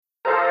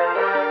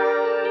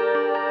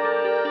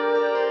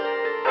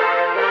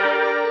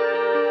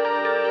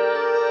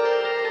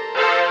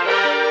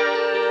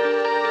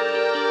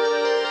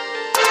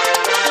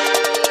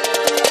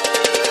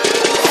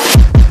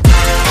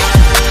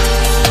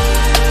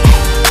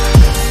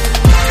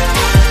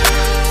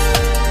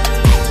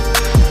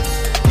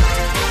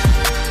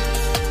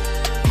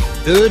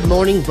Good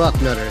morning,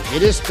 Bucknutters.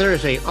 It is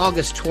Thursday,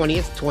 August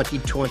 20th,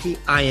 2020.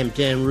 I am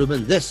Dan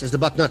Rubin. This is the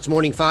Bucknuts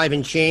Morning 5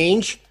 and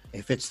Change.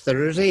 If it's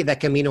Thursday, that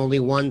can mean only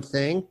one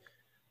thing.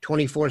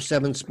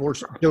 24/7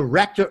 Sports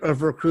Director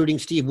of Recruiting,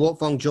 Steve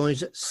Wiltfong,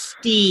 joins us.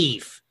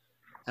 Steve,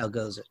 how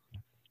goes it?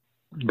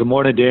 Good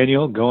morning,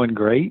 Daniel. Going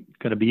great.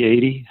 Going to be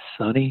 80,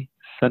 sunny,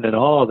 sending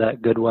all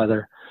that good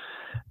weather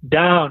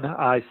down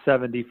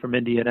I-70 from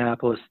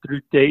Indianapolis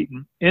through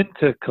Dayton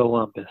into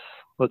Columbus.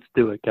 Let's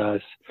do it,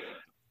 guys.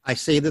 I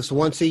say this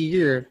once a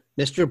year.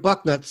 Mr.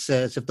 Bucknut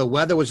says if the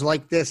weather was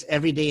like this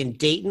every day in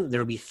Dayton,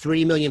 there would be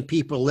 3 million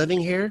people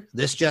living here.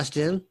 This just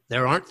in,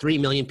 there aren't 3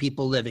 million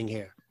people living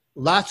here.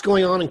 Lots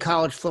going on in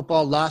college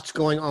football, lots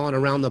going on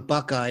around the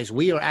Buckeyes.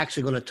 We are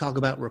actually going to talk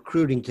about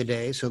recruiting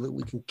today so that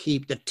we can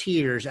keep the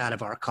tears out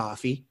of our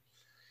coffee.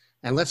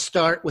 And let's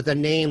start with a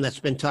name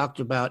that's been talked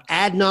about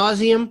ad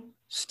nauseum.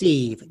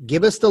 Steve,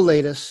 give us the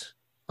latest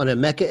on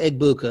Emeka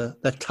Egbuka,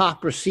 the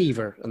top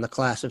receiver in the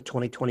class of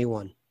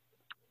 2021.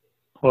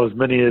 Well, as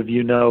many of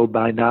you know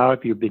by now,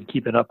 if you've been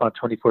keeping up on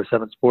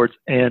 24/7 Sports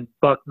and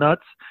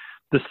Bucknuts,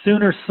 the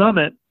Sooner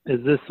Summit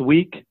is this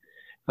week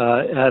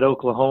at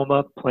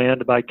Oklahoma,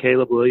 planned by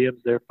Caleb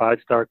Williams, their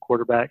five-star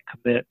quarterback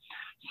commit.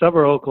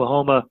 Several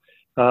Oklahoma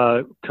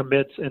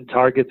commits and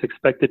targets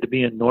expected to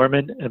be in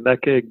Norman.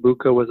 Emeka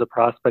Egbuka was a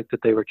prospect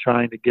that they were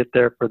trying to get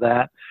there for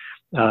that.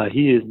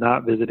 He is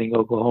not visiting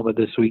Oklahoma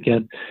this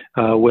weekend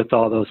with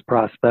all those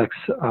prospects,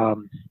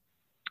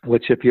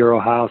 which if you're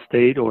Ohio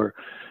State or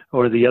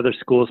the other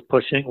schools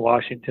pushing,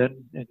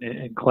 Washington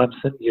and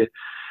Clemson,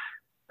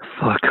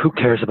 who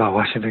cares about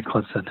Washington and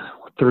Clemson?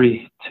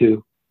 3,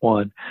 2,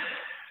 1.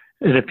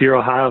 And if you're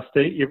Ohio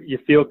State, you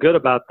feel good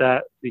about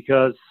that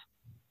because,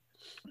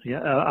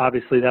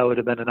 obviously that would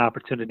have been an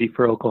opportunity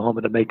for Oklahoma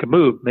to make a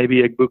move.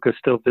 Maybe Egbuka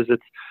still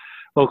visits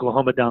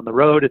Oklahoma down the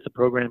road. It's a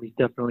program he's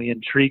definitely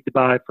intrigued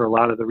by for a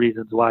lot of the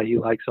reasons why he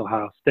likes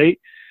Ohio State.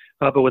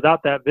 But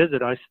without that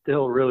visit, I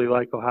still really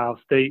like Ohio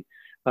State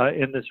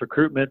in this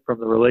recruitment, from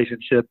the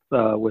relationship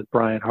with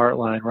Brian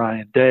Hartline,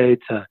 Ryan Day,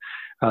 to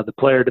the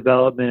player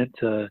development,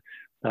 to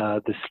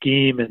the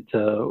scheme, and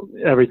to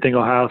everything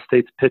Ohio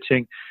State's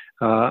pitching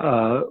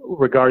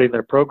regarding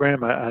their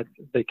program.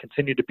 They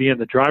continue to be in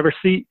the driver's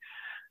seat.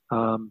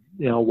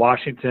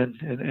 Washington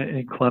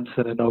and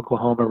Clemson and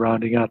Oklahoma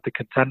rounding out the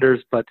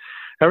contenders. But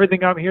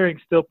everything I'm hearing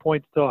still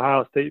points to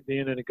Ohio State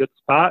being in a good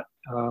spot.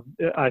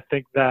 I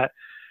think that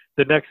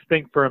the next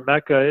thing for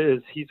Emeka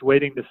is he's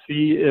waiting to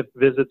see if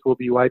visits will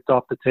be wiped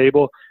off the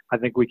table. I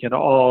think we can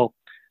all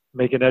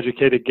make an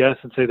educated guess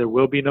and say there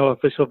will be no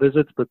official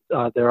visits, but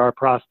there are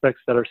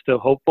prospects that are still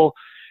hopeful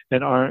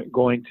and aren't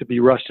going to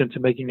be rushed into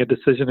making a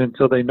decision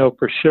until they know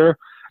for sure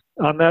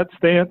on that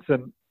stance.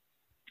 And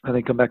I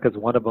think Emeka's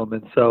one of them.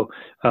 And so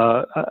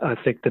I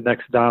think the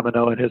next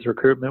domino in his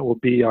recruitment will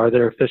be, are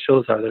there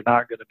officials? Are there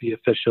not going to be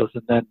officials?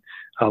 And then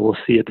we'll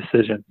see a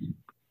decision.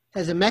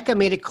 Has Emeka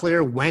made it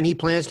clear when he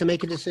plans to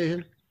make a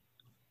decision?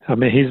 I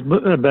mean, he's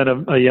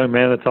been a young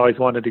man that's always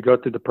wanted to go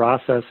through the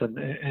process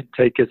and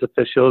take his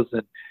officials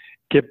and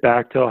get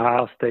back to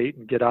Ohio State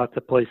and get out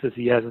to places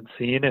he hasn't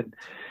seen. And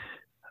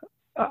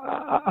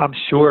I'm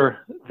sure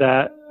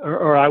that,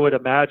 or I would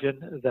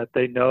imagine that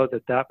they know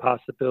that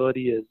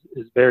possibility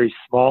is very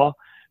small,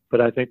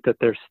 but I think that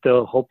they're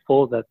still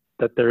hopeful that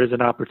there is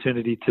an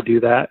opportunity to do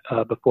that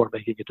before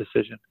making a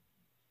decision.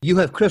 You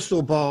have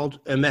crystal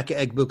balled Emeka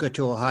Egbuka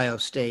to Ohio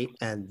State,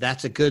 and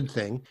that's a good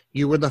thing.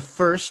 You were the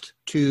first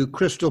to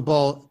crystal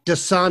ball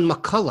Dasan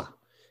McCullough,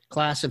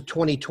 class of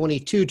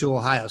 2022, to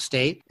Ohio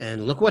State.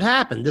 And look what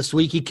happened. This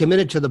week he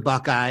committed to the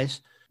Buckeyes.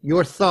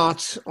 Your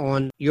thoughts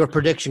on your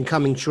prediction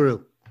coming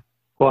true?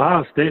 Well,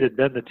 Ohio State had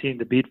been the team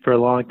to beat for a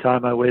long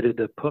time. I waited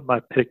to put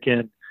my pick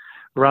in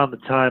around the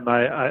time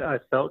I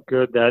felt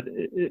good that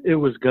it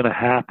was going to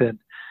happen.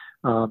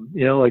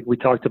 Like we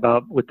talked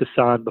about with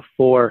Dasan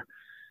before,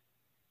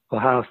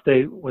 Ohio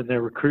State, when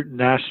they're recruiting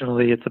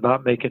nationally, it's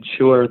about making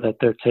sure that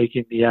they're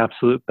taking the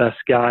absolute best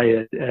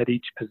guy at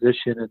each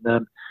position and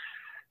then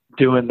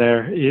doing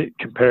their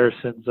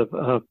comparisons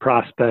of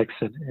prospects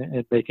and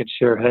making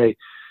sure, hey,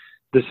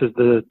 this is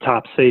the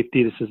top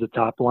safety, this is the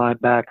top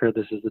linebacker,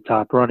 this is the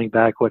top running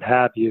back, what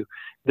have you.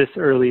 This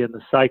early in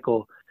the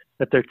cycle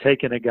that they're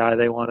taking a guy,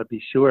 they want to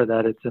be sure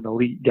that it's an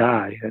elite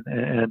guy.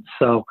 And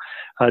so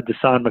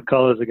Dasan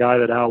McCullough is a guy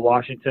that Al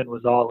Washington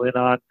was all in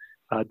on,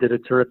 did a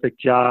terrific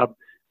job.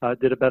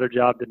 Did a better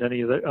job than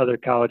any other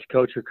college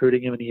coach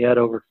recruiting him, and he had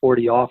over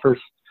 40 offers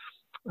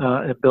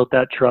and built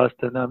that trust.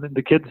 And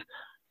the kid's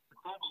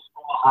from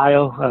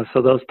Ohio,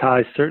 so those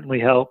ties certainly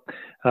help.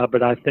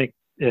 But I think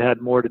it had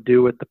more to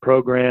do with the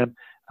program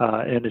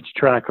and its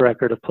track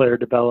record of player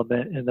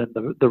development, and then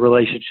the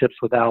relationships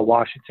with Al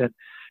Washington,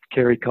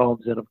 Kerry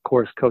Combs, and of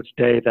course Coach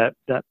Day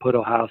that put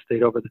Ohio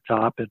State over the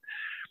top. And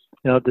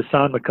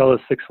Dasan McCullough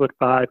is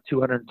 6'5",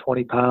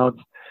 220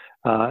 pounds.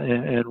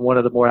 And one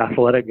of the more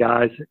athletic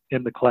guys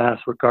in the class,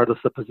 regardless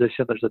of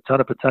position. There's a ton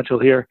of potential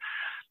here.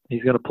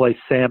 He's going to play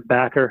Sam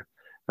Backer,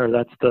 or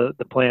that's the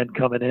plan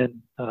coming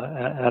in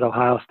at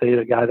Ohio State,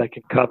 a guy that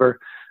can cover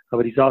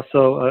but he's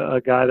also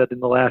a guy that in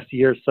the last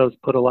year or so has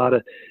put a lot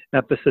of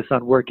emphasis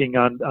on working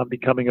on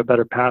becoming a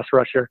better pass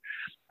rusher.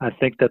 I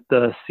think that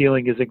the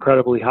ceiling is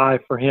incredibly high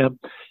for him.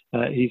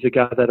 He's a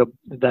guy that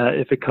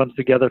if it comes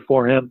together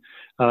for him,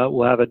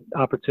 will have an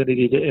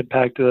opportunity to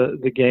impact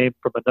the game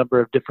from a number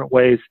of different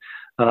ways.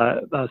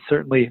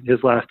 Certainly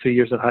his last 2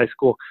 years in high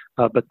school,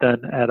 but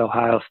then at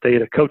Ohio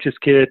State, a coach's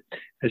kid.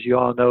 As you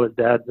all know, his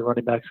dad's the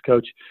running backs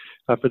coach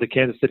for the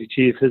Kansas City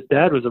Chiefs. His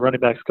dad was a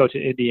running backs coach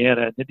at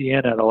Indiana, and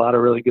Indiana had a lot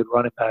of really good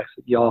running backs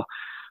that y'all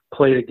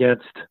played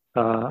against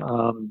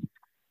over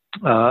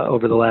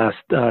the last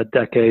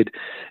decade.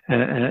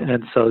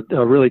 And so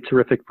a really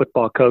terrific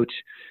football coach.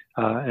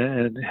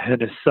 And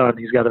his son,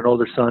 he's got an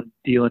older son,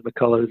 Dylan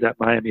McCullough, who's at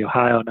Miami,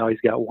 Ohio. Now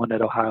he's got one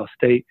at Ohio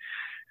State.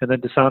 And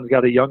then Deshaun's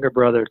got a younger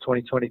brother,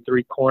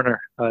 2023 corner,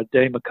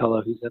 Day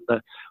McCullough, who's in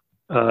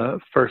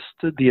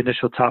the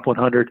initial top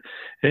 100,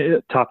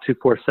 top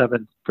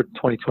 247 for the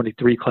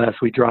 2023 class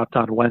we dropped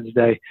on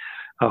Wednesday.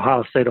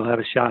 Ohio State will have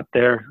a shot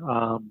there.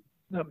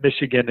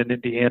 Michigan and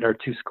Indiana are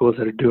two schools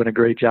that are doing a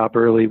great job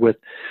early with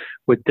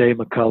Day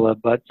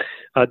McCullough. But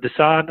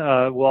Deshaun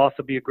will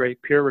also be a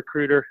great peer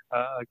recruiter,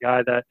 a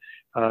guy that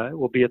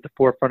will be at the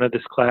forefront of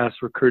this class,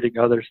 recruiting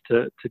others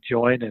to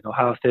join. And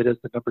Ohio State is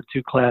the number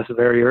 2 class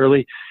very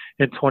early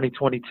in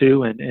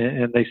 2022,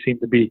 and they seem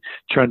to be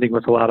trending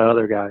with a lot of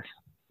other guys.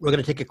 We're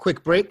going to take a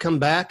quick break, come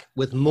back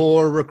with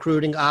more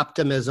recruiting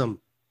optimism.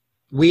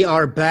 We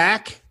are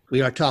back.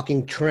 We are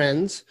talking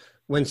trends.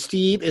 When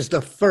Steve is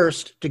the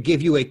first to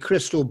give you a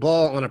crystal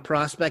ball on a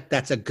prospect,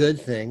 that's a good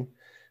thing,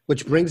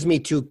 which brings me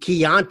to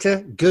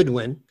Keonta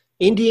Goodwin.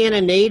 Indiana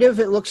native,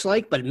 it looks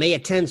like, but may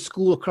attend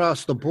school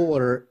across the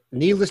border.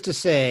 Needless to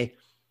say,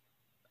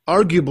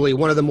 arguably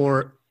one of the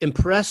more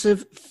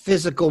impressive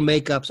physical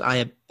makeups I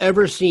have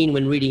ever seen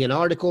when reading an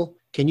article.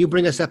 Can you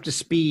bring us up to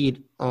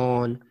speed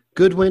on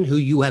Goodwin, who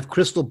you have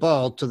crystal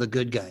balled to the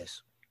good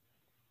guys?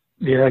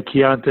 Yeah,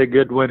 Keonta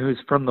Goodwin, who's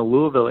from the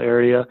Louisville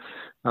area,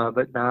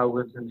 but now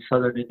lives in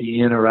southern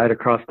Indiana, right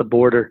across the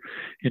border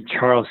in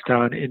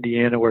Charlestown,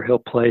 Indiana, where he'll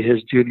play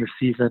his junior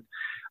season.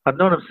 I've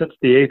known him since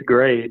the 8th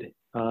grade.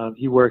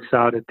 He works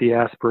out at the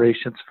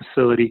Aspirations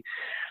facility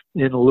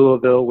in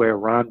Louisville, where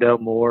Rondell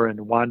Moore and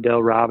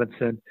Wandell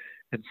Robinson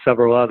and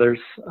several others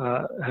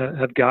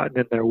have gotten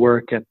in their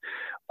work. And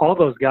all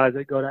those guys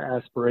that go to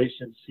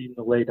Aspirations seem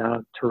to lay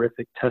down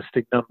terrific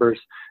testing numbers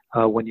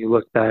when you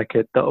look back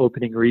at the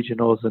opening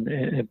regionals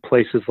and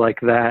places like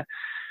that.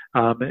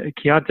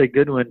 Keonta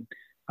Goodwin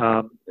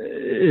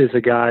is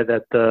a guy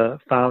that the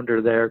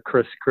founder there,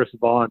 Chris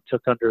Vaughn,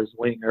 took under his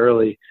wing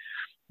early.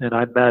 And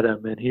I met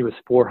him, and he was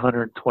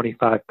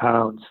 425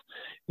 pounds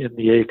in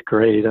the 8th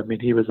grade. I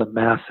mean, he was a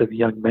massive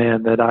young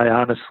man that I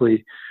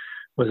honestly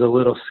was a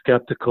little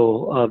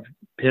skeptical of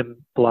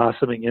him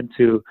blossoming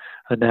into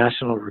a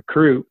national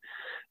recruit.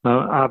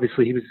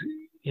 Obviously,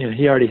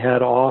 he already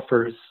had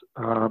offers.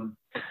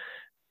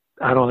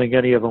 I don't think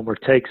any of them were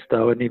takes,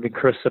 though, and even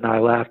Chris and I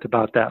laughed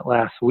about that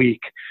last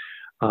week.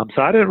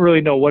 So I didn't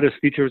really know what his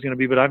future was going to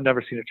be, but I've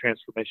never seen a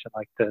transformation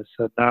like this.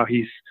 So now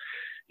he's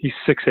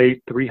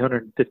 6'8",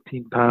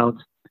 315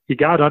 pounds. He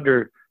got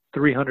under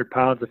 300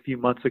 pounds a few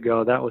months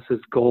ago. That was his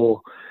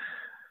goal.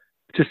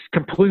 Just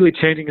completely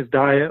changing his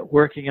diet,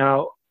 working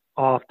out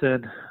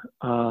often.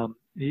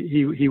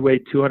 He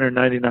weighed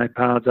 299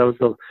 pounds. That was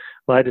the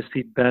lightest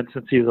he'd been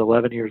since he was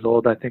 11 years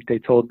old, I think they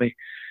told me.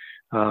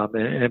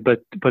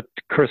 But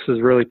Chris has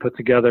really put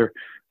together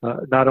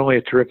not only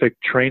a terrific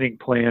training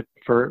plan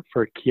for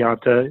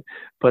Keonta,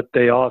 but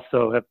they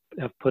also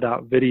have put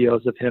out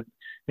videos of him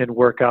in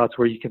workouts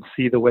where you can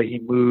see the way he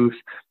moves,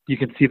 you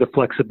can see the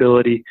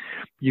flexibility,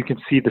 you can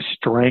see the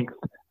strength.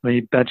 I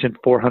mean, benching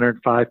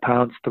 405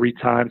 pounds 3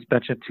 times,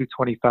 benching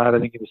 225, I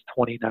think it was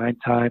 29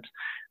 times.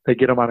 They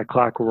get him on a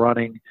clock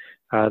running.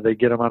 They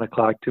get him on a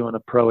clock doing a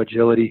pro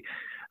agility.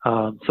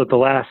 So the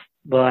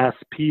last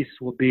piece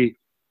will be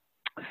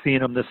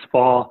seeing him this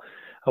fall,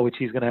 which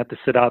he's going to have to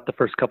sit out the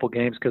first couple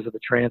games because of the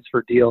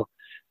transfer deal.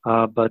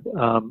 But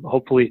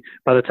hopefully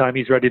by the time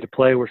he's ready to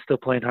play, we're still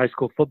playing high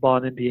school football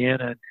in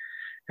Indiana.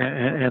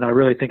 And I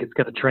really think it's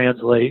going to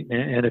translate.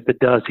 And if it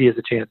does, he has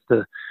a chance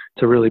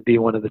to really be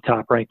one of the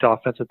top-ranked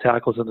offensive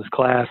tackles in this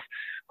class.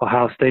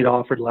 Ohio State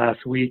offered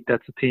last week.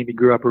 That's the team he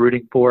grew up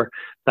rooting for.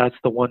 That's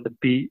the one to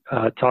beat,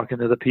 talking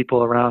to the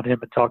people around him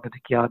and talking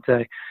to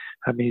Keonta.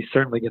 I mean, he's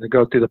certainly going to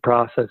go through the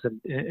process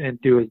and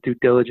do his due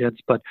diligence.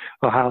 But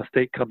Ohio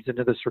State comes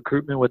into this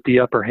recruitment with the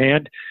upper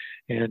hand.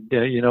 And,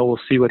 we'll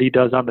see what he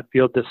does on the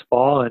field this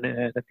fall. And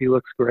if he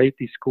looks great,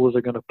 these schools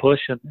are going to push,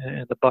 and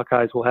the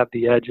Buckeyes will have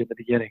the edge in the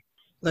beginning.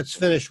 Let's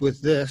finish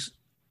with this.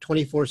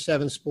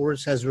 24/7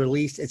 Sports has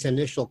released its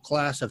initial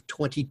class of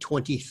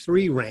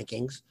 2023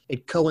 rankings.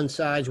 It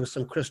coincides with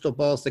some crystal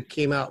balls that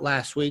came out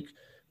last week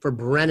for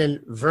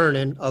Brennan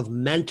Vernon of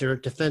Mentor,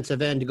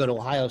 defensive end, to go to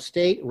Ohio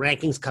State.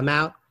 Rankings come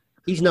out.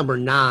 He's number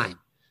 9.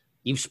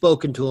 You've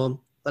spoken to him.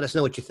 Let us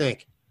know what you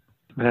think.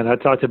 Man, I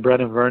talked to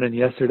Brennan Vernon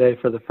yesterday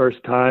for the first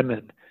time,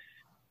 and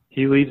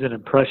he leaves an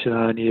impression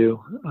on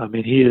you. I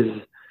mean, he is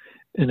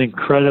an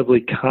incredibly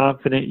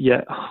confident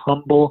yet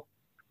humble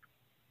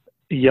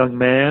young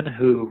man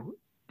who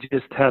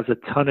just has a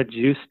ton of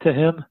juice to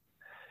him.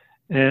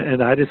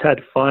 And I just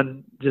had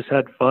fun,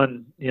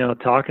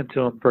 talking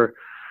to him for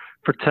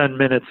 10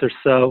 minutes or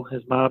so.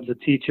 His mom's a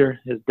teacher.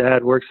 His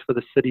dad works for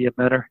the city of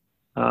Mentor.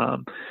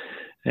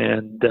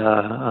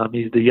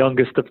 He's the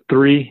youngest of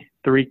three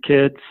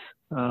kids.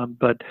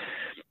 But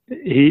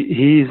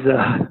he's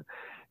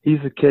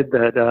a kid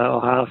that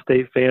Ohio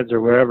State fans or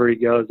wherever he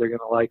goes, they're going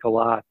to like a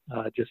lot.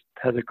 Just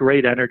has a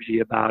great energy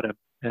about him.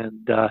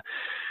 And,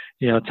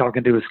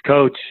 talking to his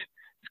coach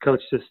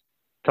just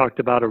talked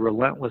about a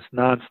relentless,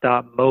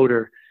 nonstop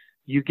motor.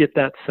 You get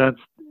that sense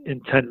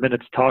in 10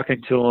 minutes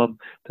talking to him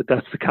that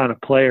that's the kind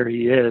of player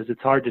he is.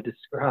 It's hard to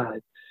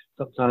describe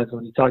sometimes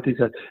when you talk to these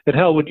guys. And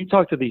hell, when you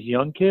talk to these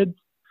young kids,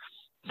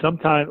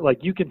 sometimes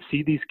you can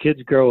see these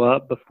kids grow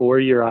up before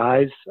your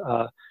eyes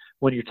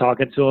when you're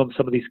talking to them.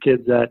 Some of these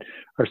kids that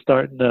are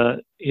starting to,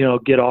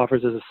 get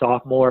offers as a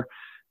sophomore,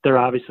 they're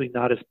obviously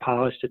not as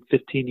polished at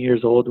 15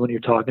 years old when you're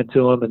talking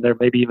to them, and they're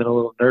maybe even a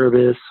little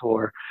nervous,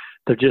 or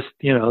they're just,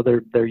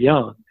 they're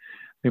young.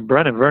 I mean,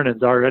 Brennan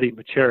Vernon's already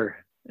mature,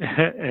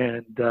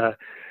 and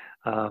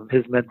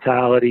his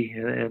mentality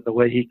and the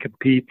way he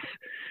competes,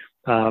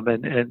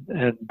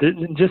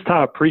 and just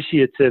how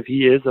appreciative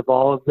he is of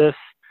all of this.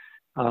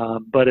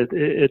 But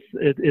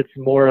it's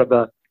more of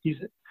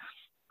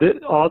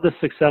all the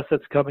success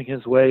that's coming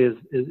his way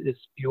is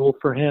fuel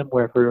for him.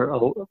 Where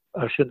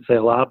I shouldn't say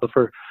a lot, but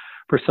for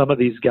some of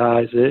these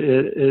guys,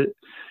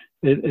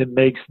 it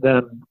makes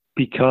them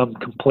become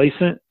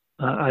complacent.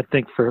 I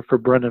think for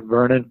Brennan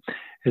Vernon,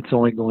 it's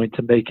only going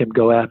to make him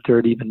go after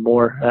it even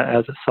more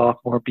as a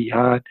sophomore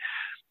beyond.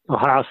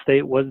 Ohio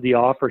State was the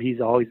offer he's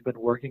always been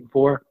working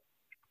for.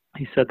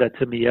 He said that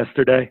to me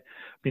yesterday.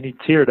 I mean, he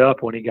teared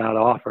up when he got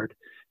offered.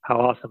 How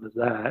awesome is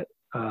that,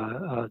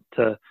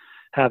 to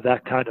have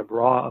that kind of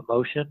raw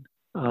emotion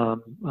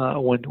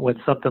when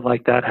something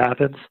like that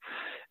happens?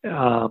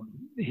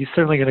 He's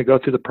certainly going to go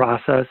through the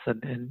process,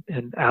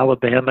 and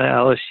Alabama,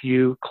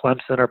 LSU,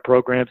 Clemson are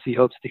programs he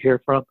hopes to hear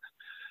from.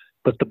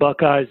 But the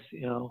Buckeyes,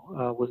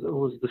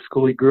 was the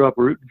school he grew up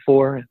rooting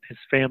for, and his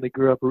family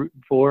grew up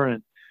rooting for.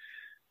 And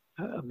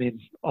I mean,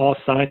 all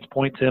signs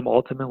point to him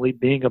ultimately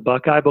being a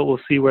Buckeye, but we'll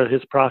see where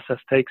his process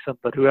takes him.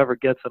 But whoever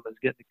gets him is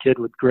getting a kid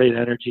with great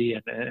energy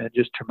and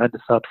just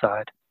tremendous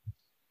upside.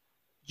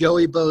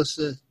 Joey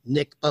Bosa,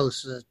 Nick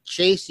Bosa,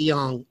 Chase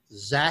Young,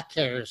 Zach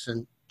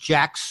Harrison,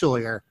 Jack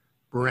Sawyer,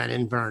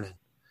 Brennan Vernon.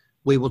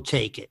 We will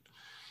take it.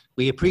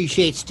 We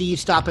appreciate Steve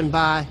stopping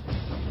by.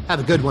 Have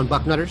a good one,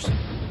 Bucknutters.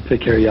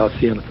 Take care, y'all.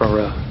 See you in the front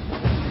row.